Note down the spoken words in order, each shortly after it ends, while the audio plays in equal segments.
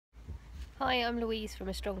Hi, I'm Louise from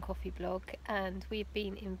a Strong Coffee blog, and we've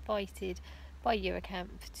been invited by Eurocamp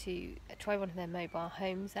to try one of their mobile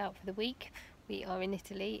homes out for the week. We are in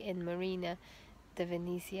Italy, in Marina De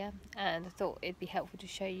Venizia, and I thought it'd be helpful to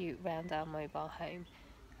show you around our mobile home.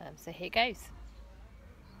 So here goes.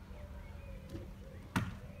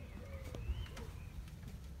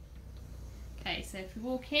 Okay, so if we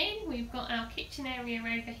walk in, we've got our kitchen area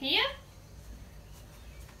over here.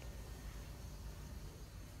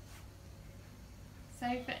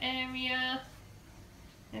 Sofa area.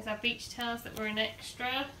 There's our beach towels that were an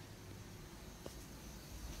extra.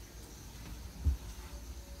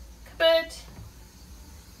 Cupboard.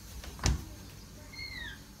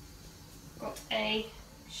 Got a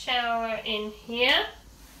shower in here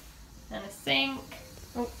and a sink.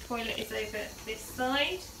 Oh, toilet is over this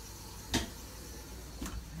side.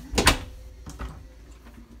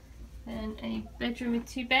 Then a bedroom with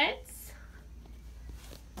 2 beds.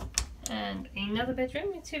 And another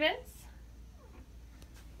bedroom with 2 beds.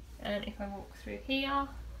 And if I walk through here,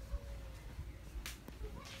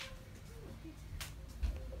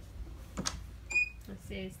 this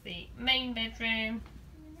is the main bedroom.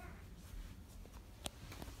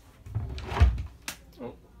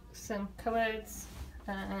 Oh, some cupboards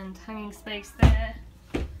and hanging space there.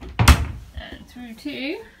 And through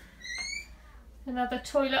to another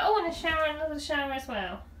toilet. Oh, and a shower, another shower as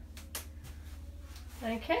well.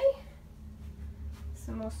 Okay.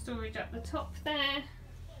 Some more storage up the top there.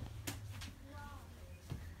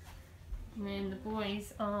 And then the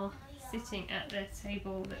boys are sitting at their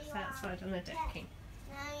table that's outside on the decking.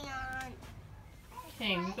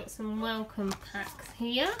 Okay, we've got some welcome packs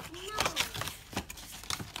here.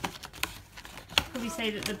 Probably say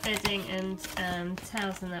that the bedding and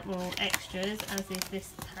towels and that were all extras, as is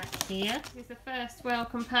this pack here. Here's the first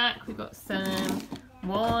welcome pack. We've got some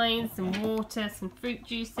wine, some water, some fruit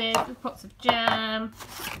juices, pots of jam,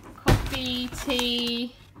 coffee,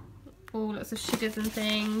 tea, all lots of sugars and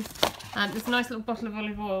things. There's a nice little bottle of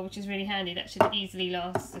olive oil, which is really handy. That should easily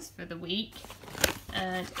last us for the week.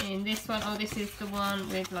 And in this one, oh, this is the one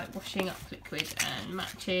with like washing up liquid and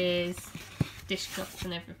matches, dishcloths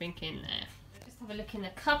and everything in there. Just have a look in the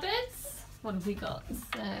cupboards. What have we got?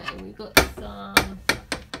 So we've got some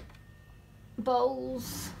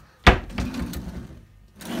bowls,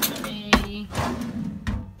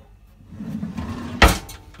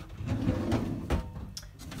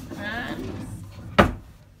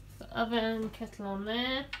 oven, kettle on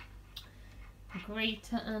there, a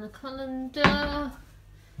grater and a colander.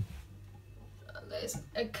 There's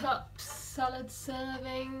a cup, salad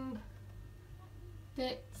serving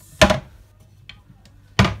bits,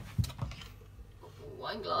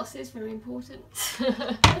 wine glasses, very important.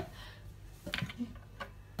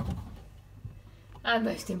 And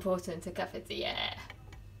most important, a cafetiere.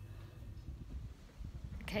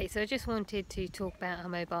 Okay, so I just wanted to talk about our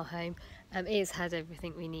mobile home. It's had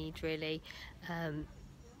everything we need, really.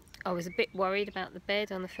 I was a bit worried about the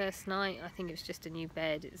bed on the first night. I think it was just a new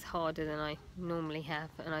bed. It's harder than I normally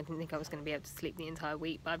have, and I didn't think I was going to be able to sleep the entire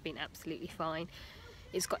week, but I've been absolutely fine.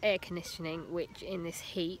 It's got air conditioning, which in this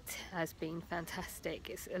heat has been fantastic.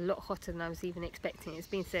 It's a lot hotter than I was even expecting. It's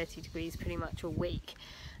been 30 degrees pretty much all week,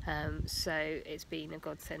 so it's been a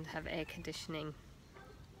godsend to have air conditioning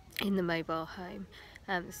in the mobile home.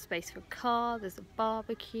 There's space for a car, there's a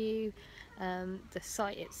barbecue, the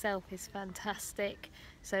site itself is fantastic.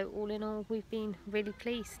 So all in all, we've been really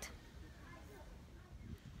pleased.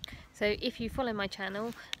 So if you follow my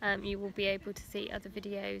channel, you will be able to see other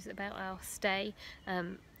videos about our stay,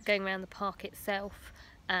 going around the park itself,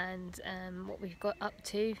 and what we've got up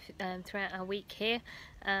to throughout our week here.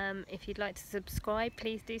 If you'd like to subscribe,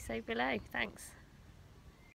 please do so below. Thanks.